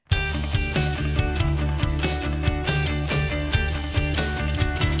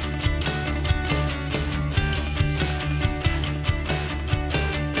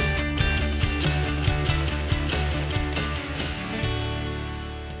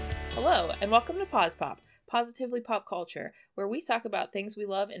Hello, and welcome to Pause Pop, Positively Pop Culture, where we talk about things we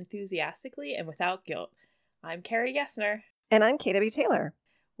love enthusiastically and without guilt. I'm Carrie Gessner. And I'm KW Taylor.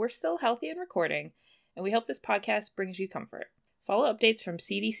 We're still healthy and recording, and we hope this podcast brings you comfort. Follow updates from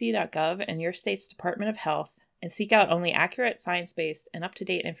cdc.gov and your state's Department of Health, and seek out only accurate, science-based, and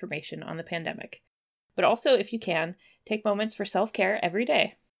up-to-date information on the pandemic. But also, if you can, take moments for self-care every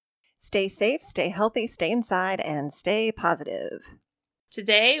day. Stay safe, stay healthy, stay inside, and stay positive.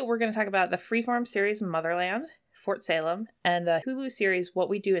 Today, we're going to talk about the Freeform series Motherland, Fort Salem, and the Hulu series What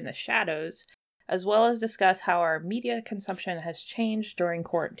We Do in the Shadows, as well as discuss how our media consumption has changed during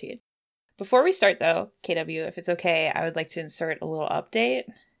quarantine. Before we start, though, KW, if it's okay, I would like to insert a little update.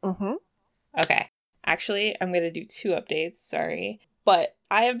 Mm-hmm. Okay. Actually, I'm going to do two updates, sorry. But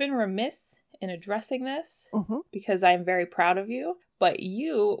I have been remiss in addressing this because I'm very proud of you. But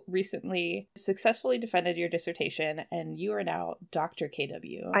you recently successfully defended your dissertation, and you are now Dr.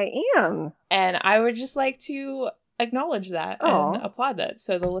 KW. I am. And I would just like to acknowledge that and applaud that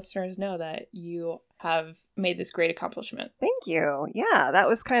so the listeners know that you have made this great accomplishment. Thank you. Yeah, that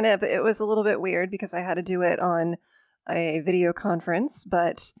was it was a little bit weird because I had to do it on a video conference,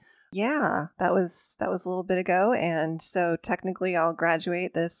 but yeah, that was a little bit ago. And so technically I'll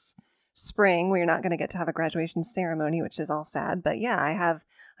graduate this spring. We're not going to get to have a graduation ceremony, which is all sad. But yeah,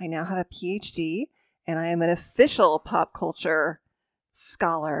 I now have a PhD and I am an official pop culture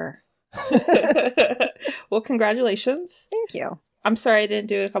scholar. Well, congratulations. Thank you. I'm sorry I didn't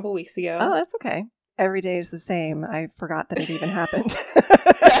do it a couple weeks ago. Oh, that's okay. Every day is the same. I forgot that it even happened.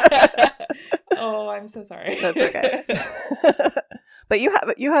 Oh, I'm so sorry. That's okay. But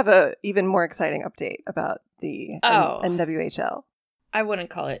you have a even more exciting update about the NWHL. I wouldn't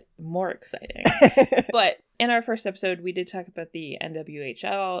call it more exciting. But in our first episode, we did talk about the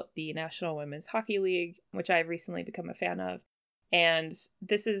NWHL, the National Women's Hockey League, which I've recently become a fan of. And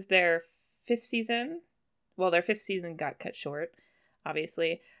this is their fifth season. Well, their fifth season got cut short,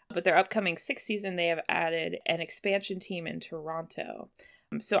 obviously. But their upcoming sixth season, they have added an expansion team in Toronto.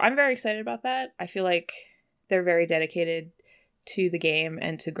 So I'm very excited about that. I feel like they're very dedicated to the game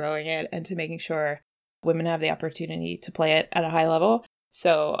and to growing it and to making sure women have the opportunity to play it at a high level.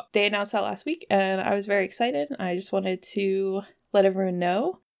 So they announced that last week, and I was very excited. I just wanted to let everyone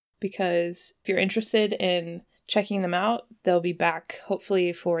know, because if you're interested in checking them out, they'll be back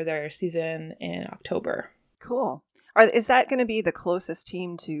hopefully for their season in October. Cool. Is that going to be the closest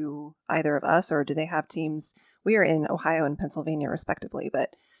team to either of us, or do they have teams? We are in Ohio and Pennsylvania respectively,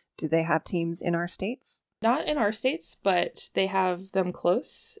 but do they have teams in our states? Not in our states, but they have them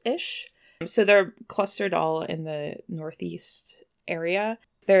close-ish. So they're clustered all in the Northeast area.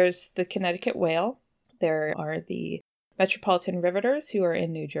 There's the Connecticut Whale. There are the Metropolitan Riveters, who are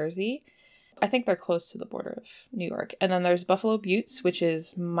in New Jersey. I think they're close to the border of New York. And then there's Buffalo Buttes, which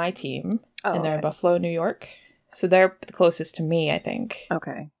is my team. And they're in Buffalo, New York. So they're the closest to me, I think.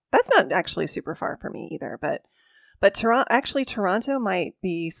 Okay. That's not actually super far for me either. But Toronto might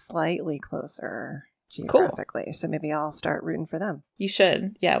be slightly closer geographically. Cool. So maybe I'll start rooting for them. You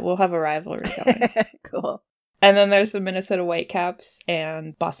should. Yeah, we'll have a rivalry going. Cool. And then there's the Minnesota Whitecaps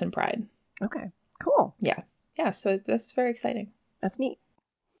and Boston Pride. Okay, cool. Yeah. Yeah, so that's very exciting. That's neat.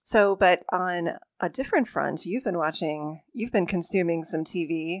 So, but on a different front, you've been consuming some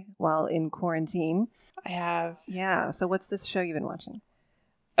TV while in quarantine. I have. Yeah, so what's this show you've been watching?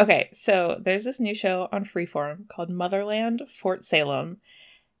 Okay, so there's this new show on Freeform called Motherland, Fort Salem.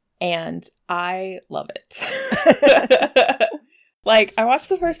 And I love it. Like, I watched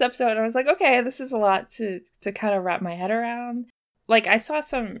the first episode and I was like, okay, this is a lot to kind of wrap my head around. Like, I saw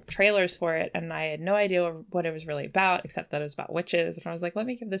some trailers for it and I had no idea what it was really about, except that it was about witches. And I was like, let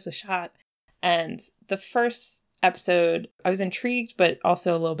me give this a shot. And the first episode, I was intrigued, but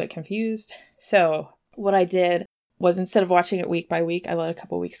also a little bit confused. So what I did was, instead of watching it week by week, I let a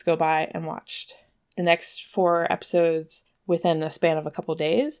couple weeks go by and watched the next 4 episodes within the span of a couple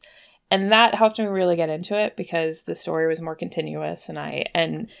days. And that helped me really get into it because the story was more continuous,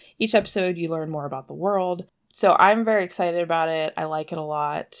 and each episode you learn more about the world. So I'm very excited about it. I like it a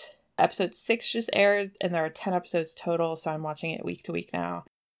lot. Episode 6 just aired and there are 10 episodes total, so I'm watching it week to week now.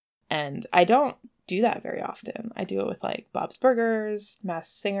 And I don't do that very often. I do it with like Bob's Burgers,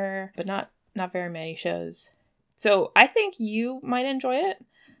 Masked Singer, but not very many shows. So I think you might enjoy it,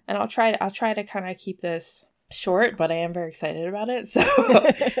 and I'll try to kind of keep this short, but I am very excited about it, so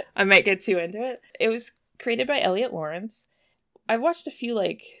I might get too into it. It was created by Elliot Lawrence. I've watched a few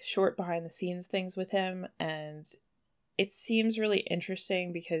like short behind the scenes things with him, and it seems really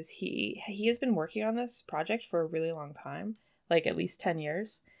interesting because he has been working on this project for a really long time, like at least 10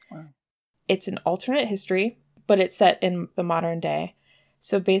 years. Wow. It's an alternate history, but it's set in the modern day.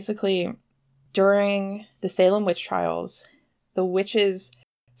 So basically, during the Salem witch trials, the witches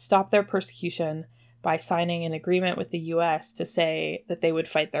stopped their persecution by signing an agreement with the US to say that they would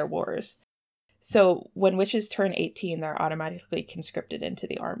fight their wars. So when witches turn 18, they're automatically conscripted into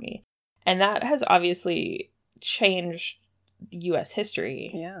the army. And that has obviously changed US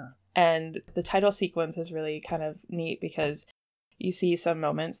history. Yeah. And the title sequence is really kind of neat because you see some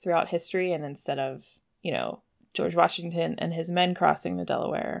moments throughout history, and instead of, George Washington and his men crossing the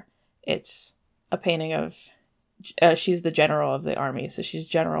Delaware, it's a painting of, she's the general of the army. So she's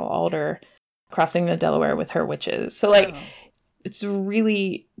General Alder crossing the Delaware with her witches. So, it's a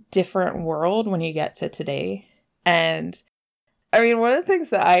really different world when you get to today. And, one of the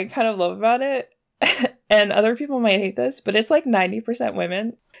things that I kind of love about it, and other people might hate this, but it's 90%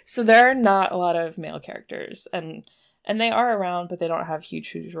 women. So there are not a lot of male characters. And they are around, but they don't have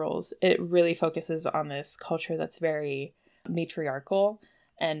huge roles. It really focuses on this culture that's very matriarchal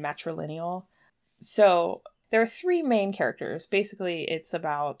and matrilineal. So there are 3 main characters. Basically, it's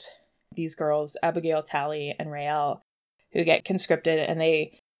about these girls, Abigail, Tally, and Raelle, who get conscripted, and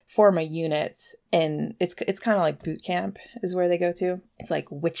they form a unit, and it's kind of like boot camp is where they go to. It's like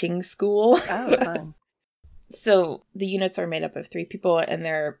witching school. Oh, fun. So the units are made up of 3 people, and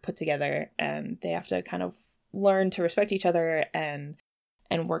they're put together, and they have to kind of learn to respect each other and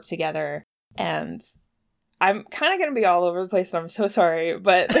work together. And I'm kind of going to be all over the place, and I'm so sorry,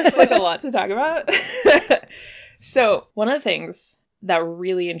 but there's a lot to talk about. So one of the things that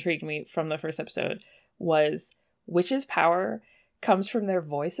really intrigued me from the first episode was witches' power comes from their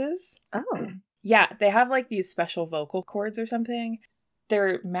voices. Oh. Yeah, they have these special vocal cords or something.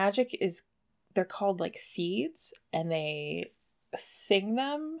 Their magic is, they're called seeds, and they sing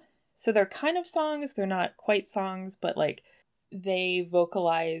them. So they're kind of songs. They're not quite songs, but they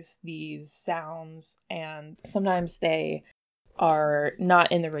vocalize these sounds, and sometimes they are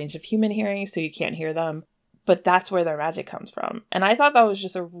not in the range of human hearing, so you can't hear them. But that's where their magic comes from. And I thought that was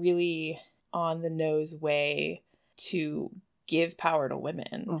just a really on the nose way to give power to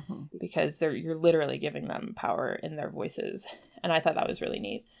women, because you're literally giving them power in their voices. And I thought that was really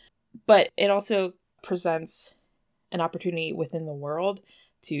neat. But it also presents an opportunity within the world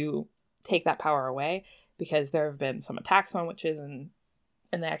to take that power away, because there have been some attacks on witches, and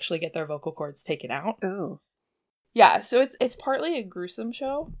they actually get their vocal cords taken out. Oh. Yeah, so it's partly a gruesome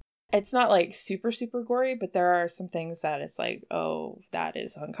show. It's not super, super gory, but there are some things that it's oh, that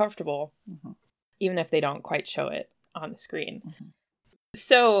is uncomfortable, even if they don't quite show it on the screen.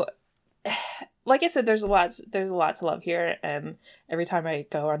 So, like I said, there's a lot to love here, and every time I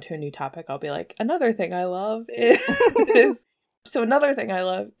go onto a new topic, I'll be another thing I love is so another thing I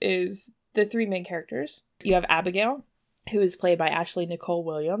love is the 3 main characters. You have Abigail, who is played by Ashley Nicole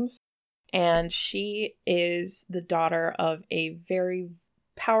Williams, and she is the daughter of a very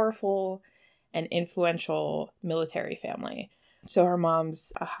powerful and influential military family. So her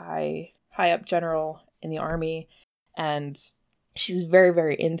mom's a high up general in the army, and she's very,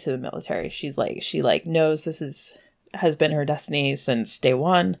 very into the military. She's she knows this has been her destiny since day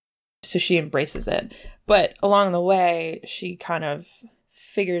one. So she embraces it. But along the way, she kind of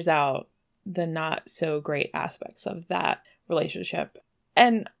figures out the not so great aspects of that relationship.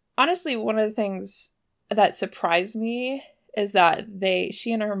 And honestly, one of the things that surprised me is that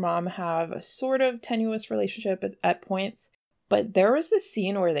she and her mom have a sort of tenuous relationship at points. But there was this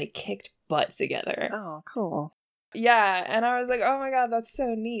scene where they kicked butt together. Oh, cool. Yeah, and I was oh my God, that's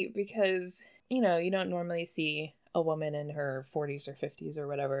so neat, because, you don't normally see a woman in her 40s or 50s or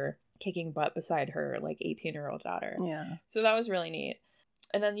whatever kicking butt beside her 18-year-old daughter. Yeah. So that was really neat.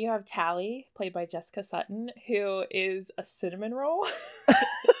 And then you have Tally, played by Jessica Sutton, who is a cinnamon roll.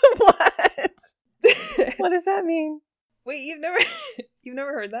 What? What does that mean? Wait, you've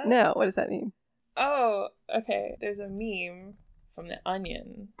never heard that? No, what does that mean? Oh, okay. There's a meme from The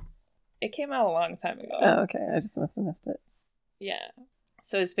Onion. It came out a long time ago. Oh, okay. I just must have missed it. Yeah.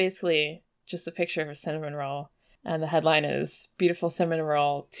 So it's basically just a picture of a cinnamon roll. And the headline is, "Beautiful cinnamon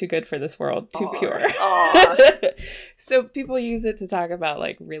roll, too good for this world, too pure." So people use it to talk about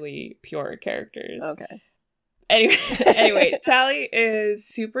really pure characters. Okay. Anyway, Tally is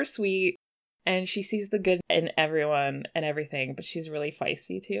super sweet, and she sees the good in everyone and everything, but she's really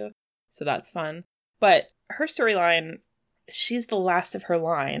feisty too. So that's fun. But her storyline, she's the last of her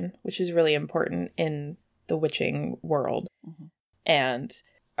line, which is really important in the witching world. And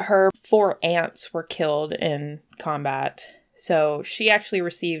her 4 aunts were killed in combat. So she actually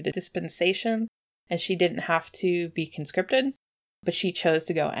received a dispensation, and she didn't have to be conscripted, but she chose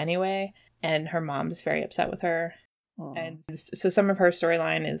to go anyway. And her mom's very upset with her. And so some of her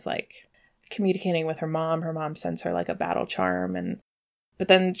storyline is communicating with her mom. Her mom sends her a battle charm, But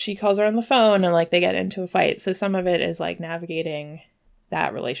then she calls her on the phone and like they get into a fight. So some of it is like navigating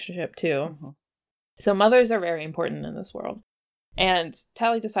that relationship too. Mm-hmm. So mothers are very important in this world. And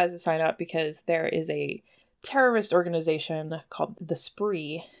Tally decides to sign up because there is a terrorist organization called the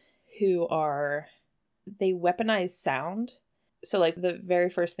Spree they weaponize sound. So like the very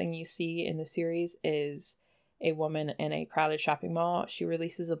first thing you see in the series is a woman in a crowded shopping mall. She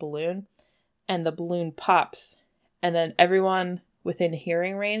releases a balloon and the balloon pops, and then everyone within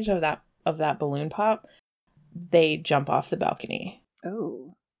hearing range of that balloon pop, they jump off the balcony.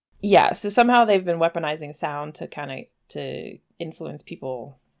 Oh. Yeah, so somehow they've been weaponizing sound to influence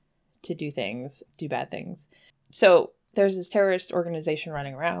people to do bad things. So there's this terrorist organization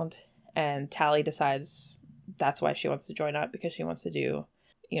running around, and Tally decides that's why she wants to join up, because she wants to do,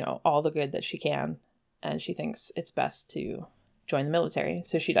 all the good that she can, and she thinks it's best to join the military.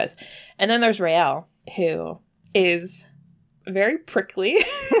 So she does. And then there's Raelle, who is very prickly.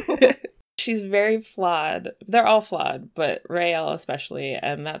 She's very flawed. They're all flawed, but Raelle especially,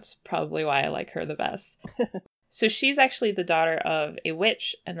 and that's probably why I like her the best. So she's actually the daughter of a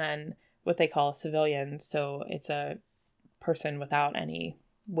witch and then what they call a civilian. So it's a person without any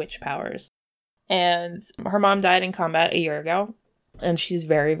witch powers. And her mom died in combat a year ago. And she's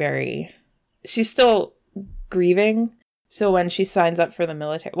she's still grieving. So when she signs up for the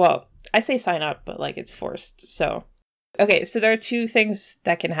military, well, I say sign up, but like it's forced. So, okay, so there are two things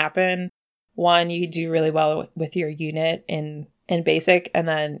that can happen. One, you do really well with your unit in basic, and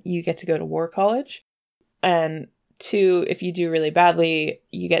then you get to go to war college. And two, if you do really badly,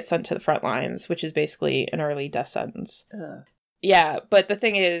 you get sent to the front lines, which is basically an early death sentence. Ugh. Yeah, but the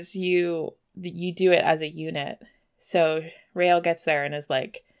thing is, you do it as a unit. So Raelle gets there and is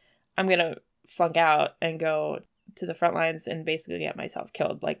like, I'm going to flunk out and go to the front lines and basically get myself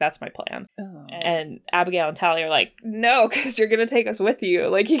killed. Like, that's my plan. Oh. And Abigail and Tally are like, no, because you're going to take us with you.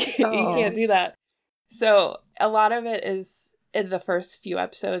 Like, you can't do that. So a lot of it is, in the first few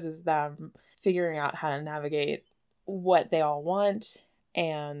episodes, is them figuring out how to navigate what they all want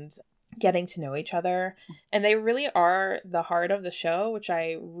and getting to know each other. And they really are the heart of the show, which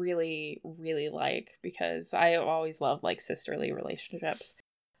I really, really like, because I always love like sisterly relationships.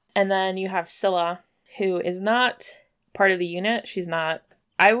 And then you have Scylla, who is not part of the unit. She's not,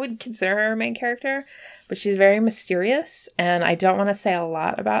 I would consider her a main character, but she's very mysterious. And I don't want to say a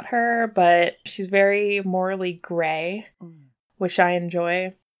lot about her, but she's very morally gray, which I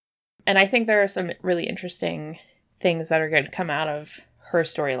enjoy. And I think there are some really interesting things that are going to come out of her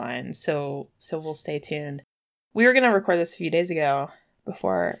storyline. So we'll stay tuned. We were going to record this a few days ago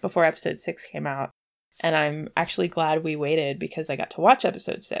before episode 6 came out. And I'm actually glad we waited because I got to watch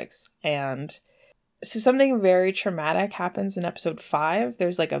episode 6. And so something very traumatic happens in episode 5.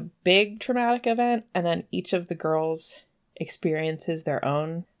 There's like a big traumatic event, and then each of the girls experiences their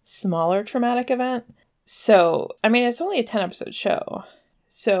own smaller traumatic event. So, I mean, it's only a 10 episode show.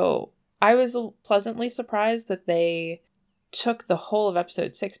 So I was pleasantly surprised that they took the whole of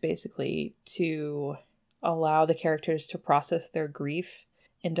episode 6 basically to allow the characters to process their grief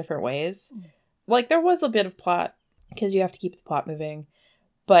in different ways. Like, there was a bit of plot because you have to keep the plot moving,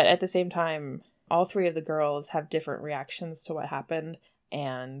 but at the same time, all 3 of the girls have different reactions to what happened,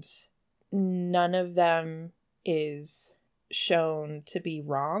 and none of them is shown to be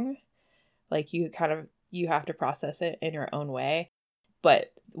wrong. Like, you have to process it in your own way,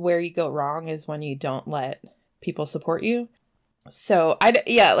 but where you go wrong is when you don't let people support you. So I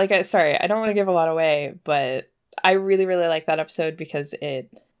don't want to give a lot away, but I really, really like that episode because it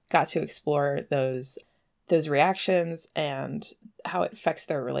got to explore those reactions and how it affects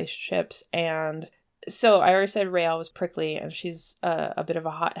their relationships. And so I already said Raelle was prickly, and she's a bit of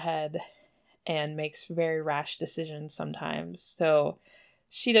a hothead and makes very rash decisions sometimes. So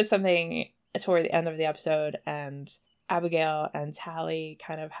she does something toward the end of the episode, and Abigail and Tally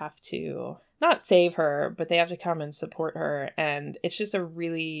kind of have to not save her, but they have to come and support her. And it's just a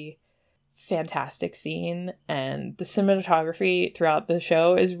really fantastic scene. And the cinematography throughout the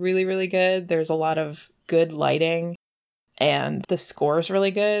show is really, really good. There's a lot of good lighting and the score is really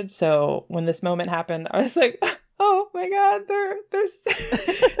good. So when this moment happened, I was like, oh my God,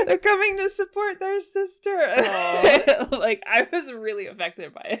 they're coming to support their sister. Like, I was really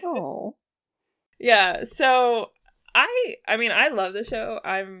affected by it. Oh. Yeah. So I mean, I love the show.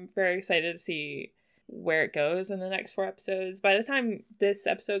 I'm very excited to see where it goes in the next 4 episodes. By the time this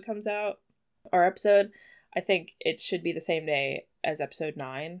episode comes out, I think it should be the same day as episode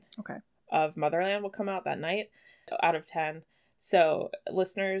 9 of Motherland will come out that night, out of 10. So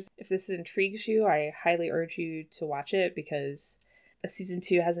listeners, if this intrigues you, I highly urge you to watch it because season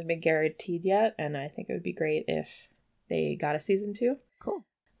 2 hasn't been guaranteed yet. And I think it would be great if they got a season 2. Cool.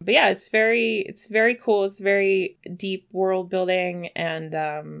 But yeah, it's very cool. It's very deep world building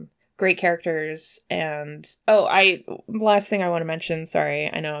and great characters. And last thing I want to mention,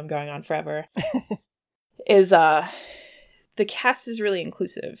 sorry, I know I'm going on forever, is the cast is really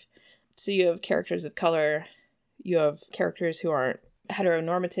inclusive. So you have characters of color, you have characters who aren't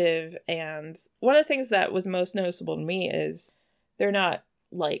heteronormative, and one of the things that was most noticeable to me is they're not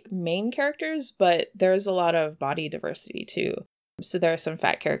like main characters, but there's a lot of body diversity too. So there are some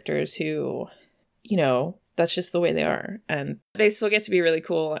fat characters who, that's just the way they are, and they still get to be really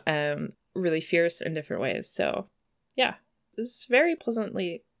cool and really fierce in different ways. So yeah, it's very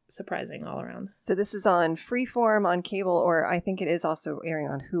pleasantly surprising all around. So this is on Freeform on cable, or I think it is also airing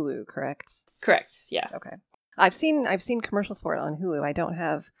on Hulu, correct? Correct. Yeah. Okay. I've seen commercials for it on Hulu. I don't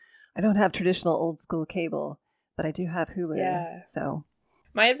have traditional old school cable, but I do have Hulu. Yeah. So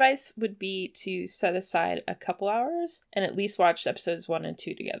my advice would be to set aside a couple hours and at least watch episodes 1 and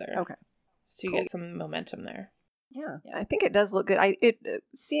 2 together. Okay. So you get some momentum there. Yeah, I think it does look good.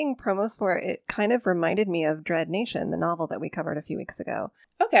 Seeing promos for it, it kind of reminded me of Dread Nation, the novel that we covered a few weeks ago.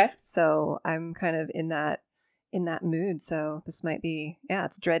 Okay. So I'm kind of in that mood. So this might be,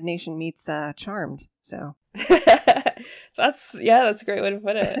 it's Dread Nation meets Charmed. So that's a great way to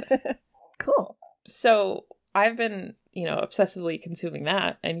put it. Cool. So I've been, obsessively consuming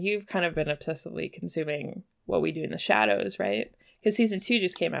that, and you've kind of been obsessively consuming What We Do in the Shadows, right? Because season 2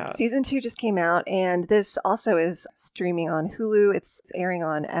 just came out. Season 2 just came out, and this also is streaming on Hulu. It's airing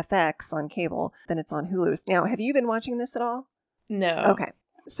on FX on cable. Then it's on Hulu. Now, have you been watching this at all? No. Okay.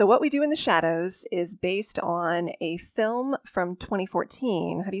 So What We Do in the Shadows is based on a film from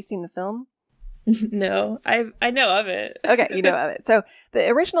 2014. Have you seen the film? No, I know of it. Okay, you know of it. So the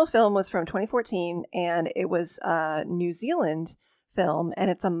original film was from 2014, and it was a New Zealand film, and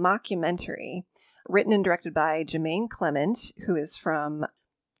it's a mockumentary written and directed by Jermaine Clement, who is from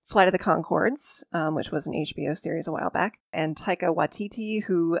Flight of the Conchords, which was an HBO series a while back, and Taika Waititi,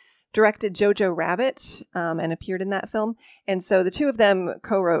 who directed Jojo Rabbit and appeared in that film. And so the two of them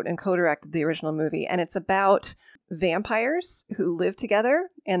co-wrote and co-directed the original movie, and it's about vampires who live together,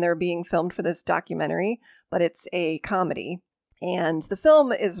 and they're being filmed for this documentary, but it's a comedy. And the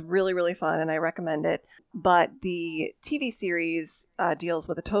film is really, really fun, and I recommend it. But the TV series deals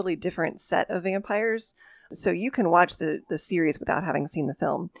with a totally different set of vampires, so you can watch the series without having seen the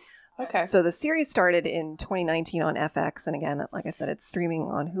film. Okay. So the series started in 2019 on FX, and again, like I said, it's streaming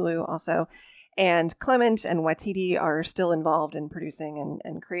on Hulu also. And Clement and Waititi are still involved in producing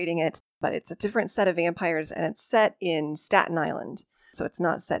and creating it, but it's a different set of vampires, and it's set in Staten Island, so it's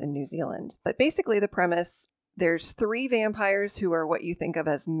not set in New Zealand. But basically the premise, there's 3 vampires who are what you think of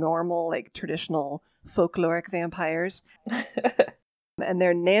as normal, like traditional folkloric vampires. And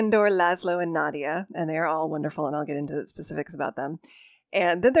they're Nandor, Laszlo, and Nadia, and they're all wonderful, and I'll get into the specifics about them.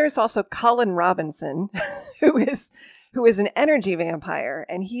 And then there's also Colin Robinson, who is an energy vampire,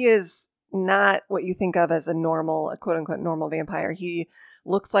 and he is not what you think of as a quote-unquote normal vampire. He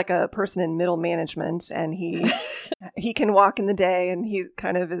looks like a person in middle management, and he can walk in the day, and he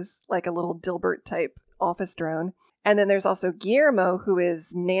kind of is like a little Dilbert type office drone. And then there's also Guillermo, who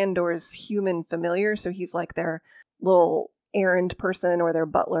is Nandor's human familiar, so he's like their little errand person or their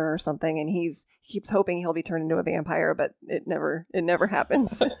butler or something, and he keeps hoping he'll be turned into a vampire, but it never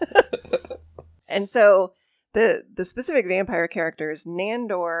happens. And so the specific vampire characters,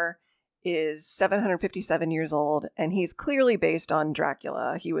 Nandor is 757 years old, and he's clearly based on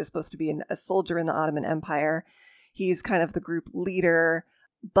Dracula. He was supposed to be a soldier in the Ottoman Empire. He's kind of the group leader,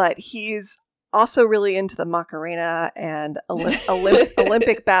 but he's also really into the Macarena and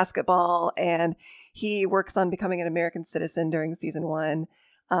Olympic basketball, and he works on becoming an American citizen during season 1.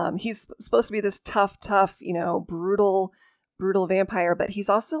 He's supposed to be this tough, brutal vampire, but he's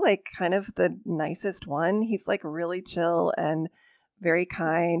also like kind of the nicest one. He's like really chill and very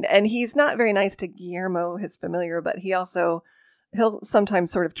kind. And he's not very nice to Guillermo, his familiar, but he'll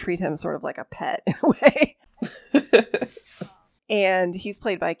sometimes sort of treat him sort of like a pet in a way. And he's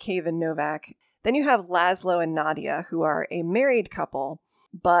played by Kevin Novak. Then you have Laszlo and Nadia, who are a married couple,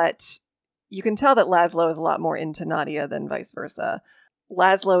 but you can tell that Laszlo is a lot more into Nadia than vice versa.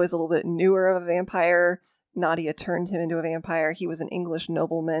 Laszlo is a little bit newer of a vampire. Nadia turned him into a vampire. He was an English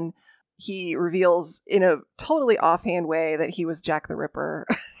nobleman. He reveals in a totally offhand way that he was Jack the Ripper.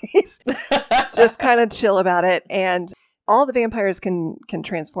 He's just kind of chill about it. And all the vampires can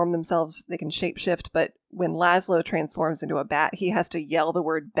transform themselves. They can shapeshift. But when Laszlo transforms into a bat, he has to yell the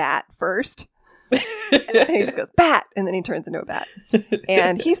word bat first. And then he just goes, bat! And then he turns into a bat.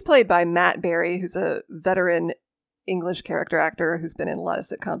 And he's played by Matt Berry, who's a veteran English character actor who's been in a lot of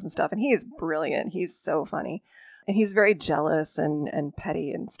sitcoms and stuff. And he is brilliant. He's so funny. And he's very jealous and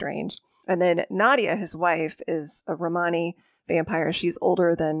petty and strange. And then Nadia, his wife, is a Romani vampire. She's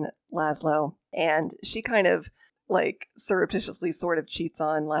older than Laszlo. And she kind of like surreptitiously sort of cheats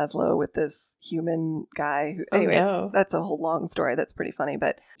on Laszlo with this human guy. Anyway, that's a whole long story. That's pretty funny.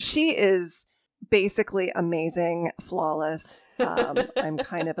 But she is basically amazing, flawless. I'm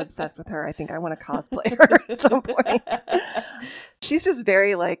kind of obsessed with her. I think I want to cosplay her at some point. She's just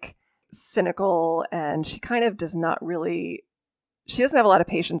very like cynical, and she kind of does not really, she doesn't have a lot of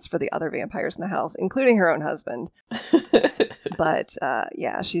patience for the other vampires in the house, including her own husband. But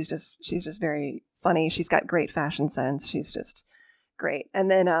yeah, she's just very funny. She's got great fashion sense. She's just great.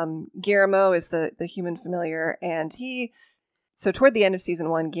 And then Guillermo is the human familiar, and so toward the end of season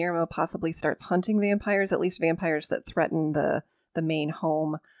 1, Guillermo possibly starts hunting vampires, at least vampires that threaten the main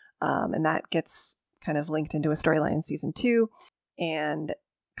home. And that gets kind of linked into a storyline in season 2. And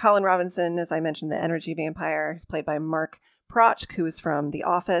Colin Robinson, as I mentioned, the energy vampire, is played by Mark Prochk, who is from The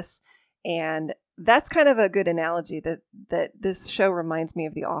Office. And that's kind of a good analogy that this show reminds me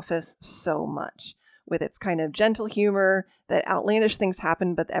of The Office so much, with its kind of gentle humor, that outlandish things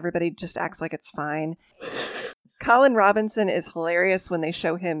happen, but everybody just acts like it's fine. Colin Robinson is hilarious when they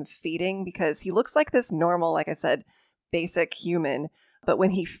show him feeding, because he looks like this normal, like I said, basic human. But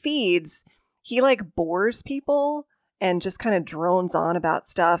when he feeds, he like bores people and just kind of drones on about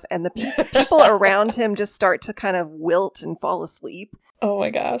stuff. And the people around him just start to kind of wilt and fall asleep. Oh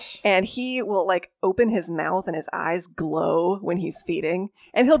my gosh. And he will like open his mouth and his eyes glow when he's feeding.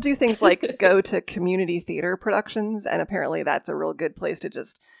 And he'll do things like go to community theater productions. And apparently that's a real good place to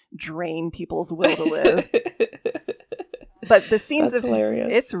just drain people's will to live. But the scenes That's of hilarious.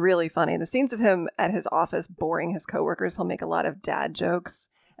 It's really funny. The scenes of him at his office boring his coworkers, he'll make a lot of dad jokes,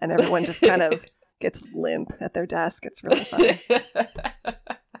 and everyone just kind of gets limp at their desk. It's really funny.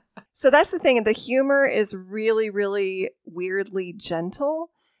 So that's the thing. The humor is really, really weirdly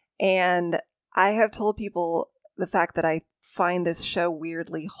gentle. And I have told people the fact that I find this show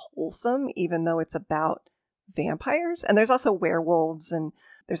weirdly wholesome, even though it's about vampires. And there's also werewolves, and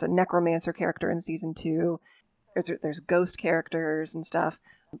there's a necromancer character in season 2. There's ghost characters and stuff.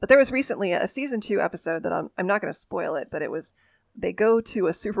 But there was recently a season 2 episode that I'm not going to spoil it, but they go to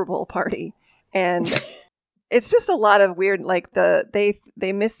a Super Bowl party, and it's just a lot of weird, like they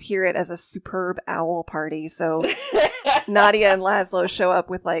mishear it as a superb owl party. So Nadia and Laszlo show up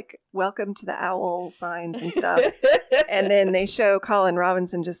with like "Welcome to the Owl" signs and stuff, and then they show Colin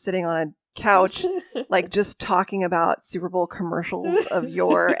Robinson just sitting on a couch, like just talking about Super Bowl commercials of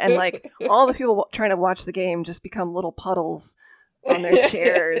yore, and like all the people trying to watch the game just become little puddles on their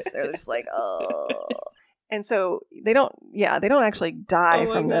chairs. They're just like, oh. And so they don't actually die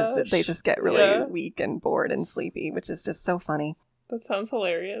from this. They just get really weak and bored and sleepy, which is just so funny. That sounds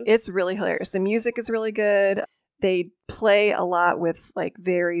hilarious. It's really hilarious. The music is really good. They play a lot with like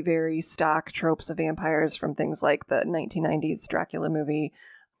very, very stock tropes of vampires from things like the 1990s Dracula movie.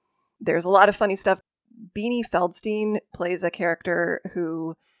 There's a lot of funny stuff. Beanie Feldstein plays a character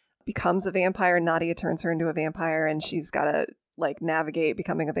who becomes a vampire. Nadia turns her into a vampire, and she's got to like navigate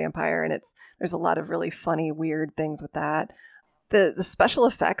becoming a vampire, and there's a lot of really funny, weird things with that. The special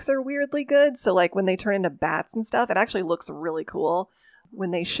effects are weirdly good. So like when they turn into bats and stuff, it actually looks really cool. When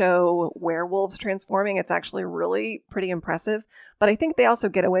they show werewolves transforming, it's actually really pretty impressive. But I think they also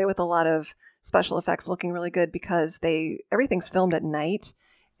get away with a lot of special effects looking really good because everything's filmed at night.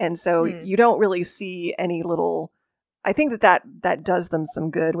 And so you don't really see any little... I think that does them some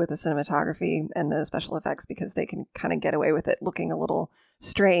good with the cinematography and the special effects, because they can kind of get away with it looking a little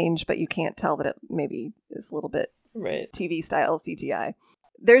strange, but you can't tell that it maybe is a little bit TV style CGI.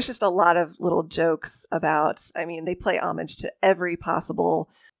 There's just a lot of little jokes about, I mean, they play homage to every possible,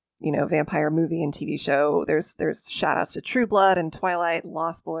 vampire movie and TV show. There's shout outs to True Blood and Twilight,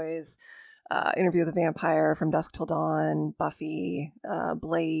 Lost Boys, Interview with the Vampire, From Dusk Till Dawn, Buffy,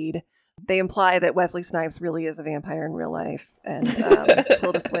 Blade. They imply that Wesley Snipes really is a vampire in real life, and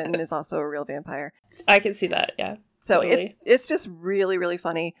Tilda Swinton is also a real vampire. I can see that, yeah. So totally. It's just really, really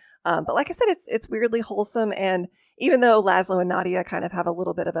funny. But like I said, it's weirdly wholesome, and even though Laszlo and Nadia kind of have a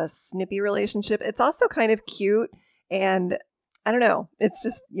little bit of a snippy relationship, it's also kind of cute, and I don't know. It's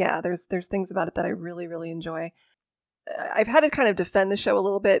just, there's things about it that I really, really enjoy. I've had to kind of defend the show a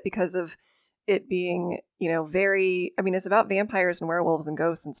little bit because of it being, it's about vampires and werewolves and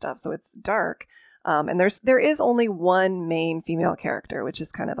ghosts and stuff, so it's dark. And there is only one main female character, which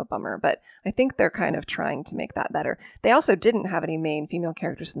is kind of a bummer, but I think they're kind of trying to make that better. They also didn't have any main female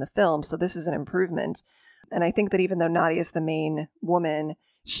characters in the film, so this is an improvement. And I think that even though Nadia is the main woman,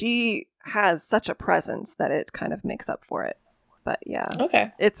 she has such a presence that it kind of makes up for it. But yeah,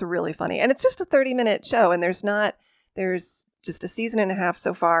 Okay. it's really funny. And it's just a 30-minute show, and there's just a season and a half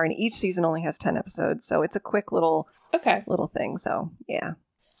so far, and each season only has 10 episodes. So it's a quick little thing. So yeah.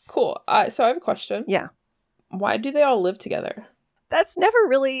 Cool. So I have a question. Yeah. Why do they all live together? That's never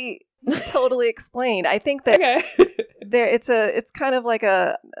really totally explained. I think that it's kind of like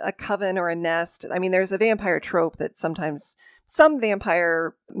a coven or a nest. I mean, there's a vampire trope that sometimes some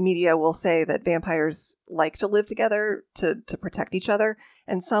vampire media will say that vampires like to live together to protect each other,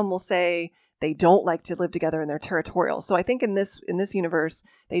 and some will say they don't like to live together and they're territorial. So I think in this universe,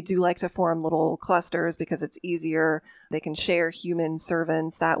 they do like to form little clusters because it's easier. They can share human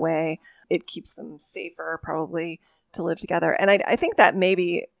servants that way. It keeps them safer, probably, to live together. And I think that may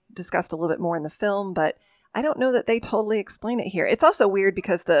be discussed a little bit more in the film, but I don't know that they totally explain it here. It's also weird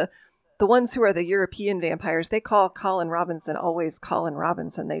because the ones who are the European vampires, they call Colin Robinson always Colin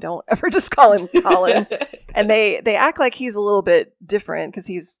Robinson. They don't ever just call him Colin. And they act like he's a little bit different because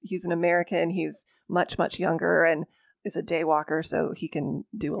he's an American. He's much, much younger and is a day walker, so he can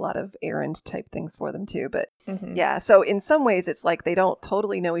do a lot of errand type things for them too. But yeah, so in some ways it's like they don't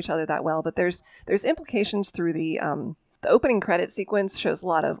totally know each other that well, but there's implications through the opening credit sequence shows a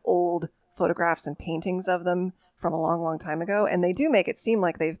lot of old photographs and paintings of them from a long, long time ago, and they do make it seem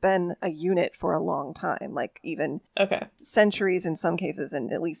like they've been a unit for a long time, like even centuries in some cases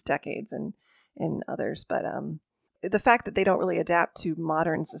and at least decades in others. But the fact that they don't really adapt to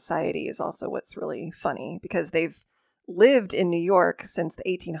modern society is also what's really funny, because they've lived in New York since the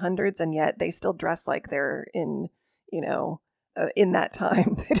 1800s, and yet they still dress like they're in that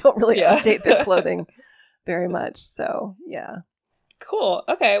time. They don't really update their clothing very much. So yeah. Cool.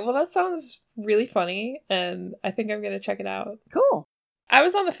 Okay. Well, that sounds really funny, and I think I'm going to check it out. Cool. I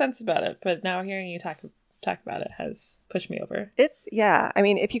was on the fence about it, but now hearing you talk about it has pushed me over. I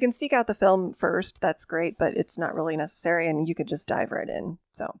mean, if you can seek out the film first, that's great, but it's not really necessary, and you could just dive right in.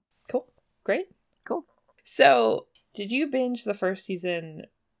 So cool. Great. Cool. So did you binge the first season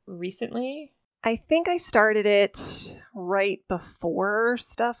recently? I think I started it right before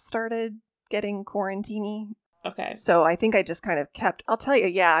stuff started getting quarantine-y. Okay. So I think I just kind of I'll tell you,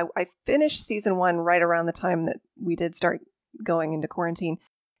 yeah, I finished season 1 right around the time that we did start going into quarantine.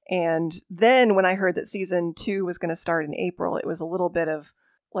 And then when I heard that season 2 was going to start in April, it was a little bit of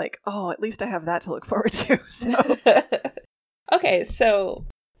like, oh, at least I have that to look forward to. So. Okay, so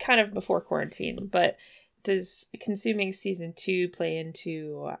kind of before quarantine, but does consuming season 2 play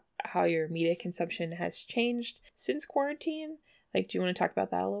into how your media consumption has changed since quarantine? Like, do you want to talk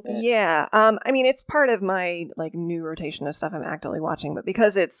about that a little bit? Yeah. I mean, it's part of my like new rotation of stuff I'm actively watching, but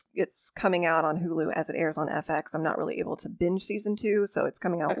because it's coming out on Hulu as it airs on FX, I'm not really able to binge season 2, so it's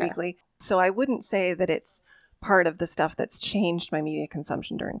coming out weekly. So I wouldn't say that it's part of the stuff that's changed my media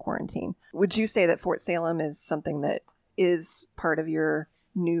consumption during quarantine. Would you say that Fort Salem is something that is part of your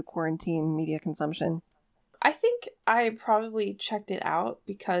new quarantine media consumption? I think I probably checked it out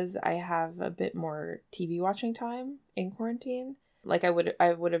because I have a bit more TV watching time in quarantine. Like I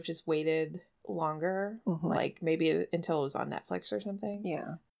would have just waited longer, like maybe until it was on Netflix or something.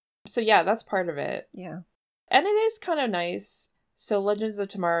 Yeah. So yeah, that's part of it. Yeah. And it is kind of nice. So Legends of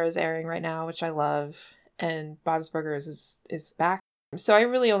Tomorrow is airing right now, which I love, and Bob's Burgers is back. So I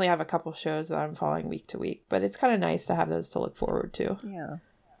really only have a couple shows that I'm following week to week, but it's kind of nice to have those to look forward to. Yeah.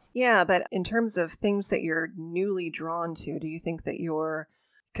 Yeah, but in terms of things that you're newly drawn to, do you think that your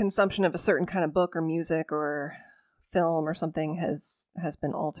consumption of a certain kind of book or music or film or something has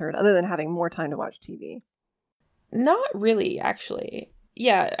been altered, other than having more time to watch TV? Not really, actually.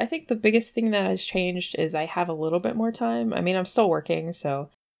 Yeah, I think the biggest thing that has changed is I have a little bit more time. I mean, I'm still working, so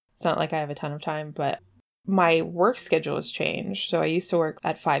it's not like I have a ton of time, but my work schedule has changed. So I used to work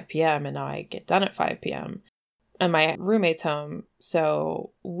at 5 p.m. and now I get done at 5 p.m. And my roommate's home, so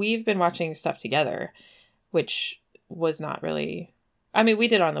we've been watching stuff together, which was not really... I mean, we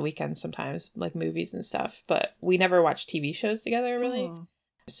did on the weekends sometimes, like movies and stuff, but we never watched TV shows together, really.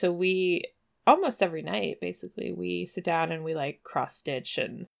 So we, almost every night, basically, we sit down and we, like, cross-stitch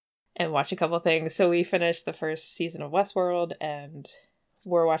and watch a couple things. So we finished the first season of Westworld, and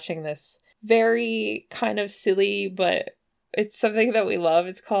we're watching this very kind of silly, but it's something that we love.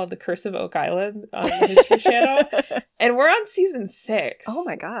 It's called The Curse of Oak Island on the History Channel. And we're on season 6. Oh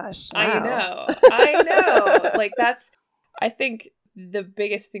my gosh. Wow. I know. Like, that's, I think the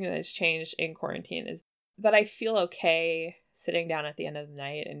biggest thing that has changed in quarantine is that I feel okay sitting down at the end of the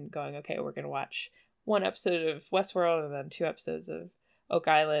night and going, okay, we're going to watch 1 episode of Westworld and then 2 episodes of Oak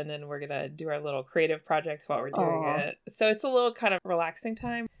Island, and we're going to do our little creative projects while we're doing it. So it's a little kind of relaxing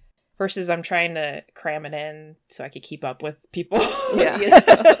time. Versus I'm trying to cram it in so I could keep up with people. Yeah.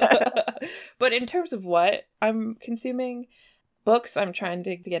 But in terms of what I'm consuming, Books, I'm trying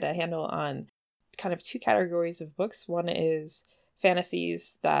to get a handle on kind of two categories of books. One is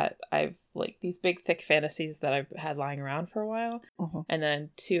fantasies that I've like these big thick fantasies that I've had lying around for a while. Mm-hmm. And then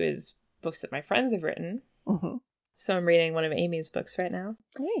two is books that my friends have written. Mm-hmm. So I'm reading one of Amy's books right now.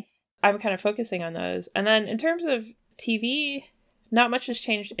 Nice. I'm kind of focusing on those. And then in terms of TV, not much has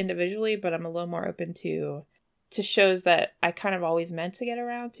changed individually, but I'm a little more open to shows that I kind of always meant to get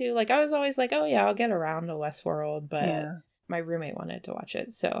around to. Like, I was always like, oh yeah, I'll get around to Westworld, but my roommate wanted to watch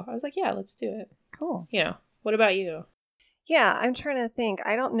it. So I was like, yeah, let's do it. Cool. You know, what about you? Yeah, I'm trying to think.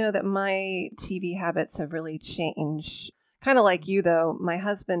 I don't know that my TV habits have really changed. Kind of like you, though. My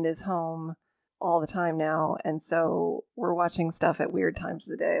husband is home all the time now, and so we're watching stuff at weird times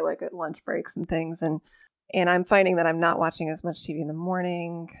of the day, like at lunch breaks and things. And I'm finding that I'm not watching as much TV in the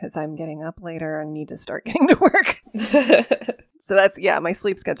morning because I'm getting up later and need to start getting to work. So that's, my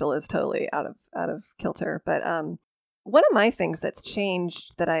sleep schedule is totally out of kilter. But one of my things that's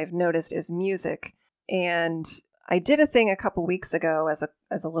changed that I've noticed is music. And I did a thing a couple weeks ago as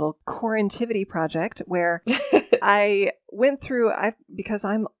a little quarantivity project where I went through, because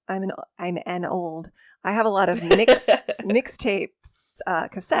I'm an old, I have a lot of mixtapes,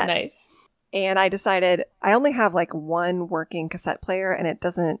 cassettes. Nice. And I decided I only have like one working cassette player, and it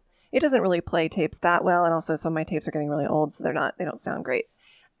doesn't really play tapes that well. And also some of my tapes are getting really old, so they don't sound great.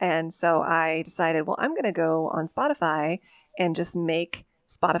 And so I decided, well, I'm going to go on Spotify and just make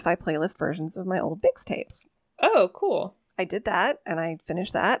Spotify playlist versions of my old mixtapes. Oh, cool. I did that, and I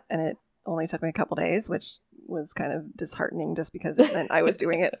finished that, and it only took me a couple days, which was kind of disheartening just because it meant I was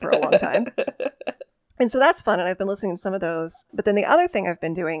doing it for a long time. And so that's fun, and I've been listening to some of those. But then the other thing I've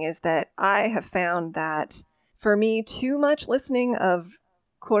been doing is that I have found that for me, too much listening of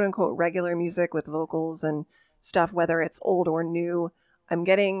quote-unquote regular music with vocals and stuff, whether it's old or new,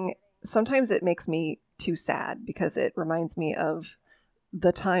 sometimes it makes me too sad because it reminds me of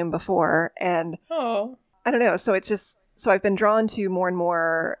the time before. And I don't know, so I've been drawn to more and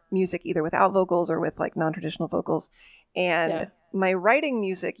more music either without vocals or with like non-traditional vocals. And my writing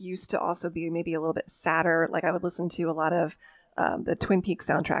music used to also be maybe a little bit sadder. Like I would listen to a lot of the Twin Peaks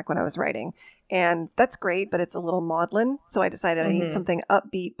soundtrack when I was writing. And that's great, but it's a little maudlin. So I decided I need something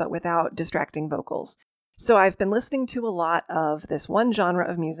upbeat, but without distracting vocals. So I've been listening to a lot of this one genre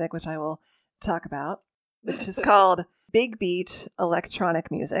of music, which I will talk about, which is called big beat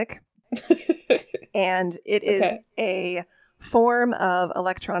electronic music. And it is a form of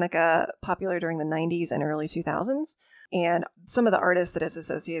electronica popular during the 90s and early 2000s. And some of the artists that it's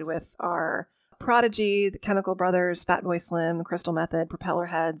associated with are Prodigy, the Chemical Brothers, Fatboy Slim, Crystal Method,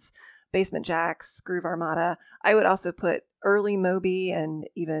 Propellerheads, Basement Jaxx, Groove Armada. I would also put early Moby and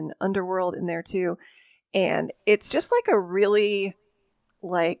even Underworld in there too. And it's just like a really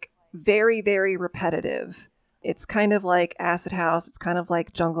very, very repetitive. It's kind of like acid house. It's kind of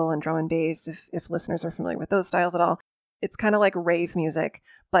like jungle and drum and bass, if listeners are familiar with those styles at all. It's kind of like rave music.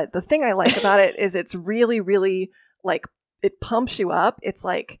 But the thing I like about it is it's really, really it pumps you up. It's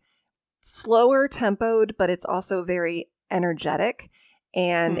like slower tempoed, but it's also very energetic.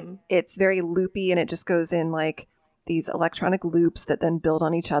 And it's very loopy, and it just goes in like these electronic loops that then build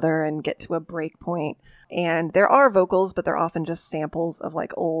on each other and get to a break point. And there are vocals, but they're often just samples of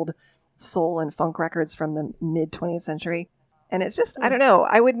like old soul and funk records from the mid 20th century. And it's just, I don't know,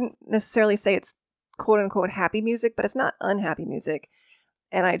 I wouldn't necessarily say it's quote unquote happy music, but it's not unhappy music.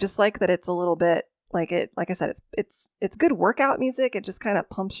 And I just like that it's a little bit like I said, it's good workout music. It just kind of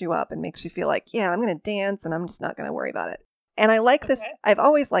pumps you up and makes you feel like, yeah, I'm going to dance and I'm just not going to worry about it. And I like this. I've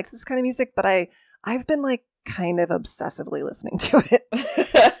always liked this kind of music, but I've been like kind of obsessively listening to it.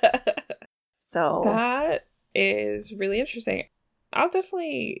 So that is really interesting. I'll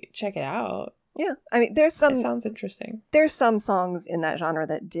definitely check it out. Yeah. I mean, it sounds interesting. There's some songs in that genre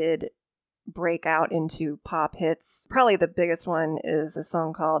that did break out into pop hits. Probably the biggest one is a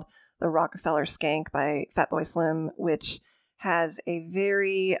song called The Rockefeller Skank by Fatboy Slim, which has a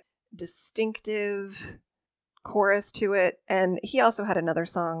very distinctive chorus to it. And he also had another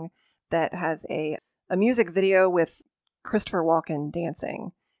song that has a music video with Christopher Walken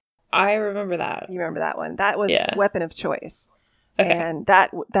dancing. I remember that. You remember that one? That was Weapon of Choice. Okay. And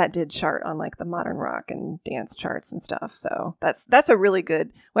that did chart on like the modern rock and dance charts and stuff. So that's a really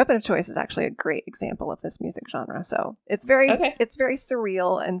good Weapon of Choice is actually a great example of this music genre. So it's very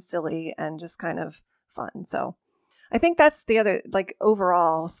surreal and silly and just kind of fun. So I think that's the other, like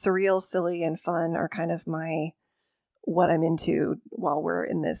overall surreal, silly, and fun are kind of what I'm into while we're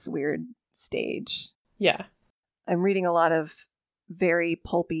in this weird stage. Yeah. I'm reading a lot of very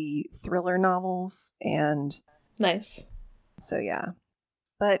pulpy thriller novels and nice. So yeah,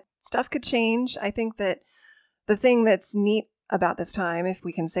 but stuff could change. I think that the thing that's neat about this time, if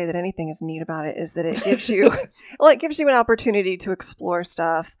we can say that anything is neat about it, is that it gives you, well, it gives you an opportunity to explore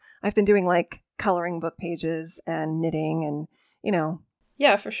stuff. I've been doing like coloring book pages and knitting and, you know.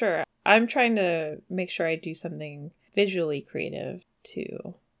 Yeah, for sure. I'm trying to make sure I do something visually creative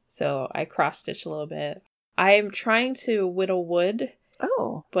too. So I cross stitch a little bit. I am trying to whittle wood.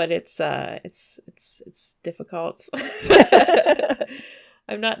 Oh, but it's difficult.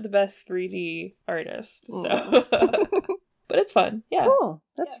 I'm not the best 3D artist, so but it's fun. Yeah, cool.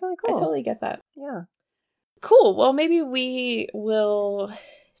 That's really cool. I totally get that. Yeah, cool. Well, maybe we will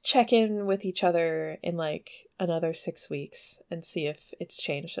check in with each other in like another 6 weeks and see if it's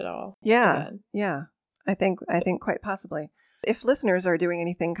changed at all. Yeah, again. yeah. I think quite possibly. If listeners are doing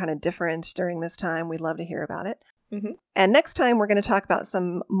anything kind of different during this time, we'd love to hear about it. Mm-hmm. And next time, we're going to talk about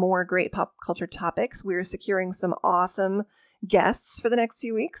some more great pop culture topics. We're securing some awesome guests for the next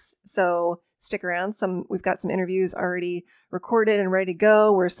few weeks. So stick around. We've got some interviews already recorded and ready to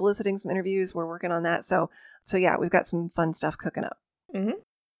go. We're soliciting some interviews. We're working on that. So yeah, we've got some fun stuff cooking up. Mm-hmm.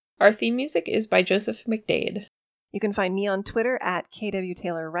 Our theme music is by Joseph McDade. You can find me on Twitter at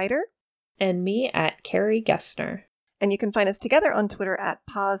KWTaylorWriter. And me at Carrie Gessner. And you can find us together on Twitter at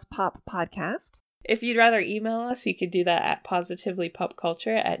PausePopPodcast. If you'd rather email us, you could do that at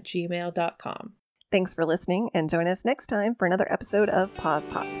positivelypopculture@gmail.com. Thanks for listening, and join us next time for another episode of Pause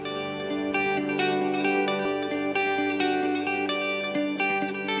Pop.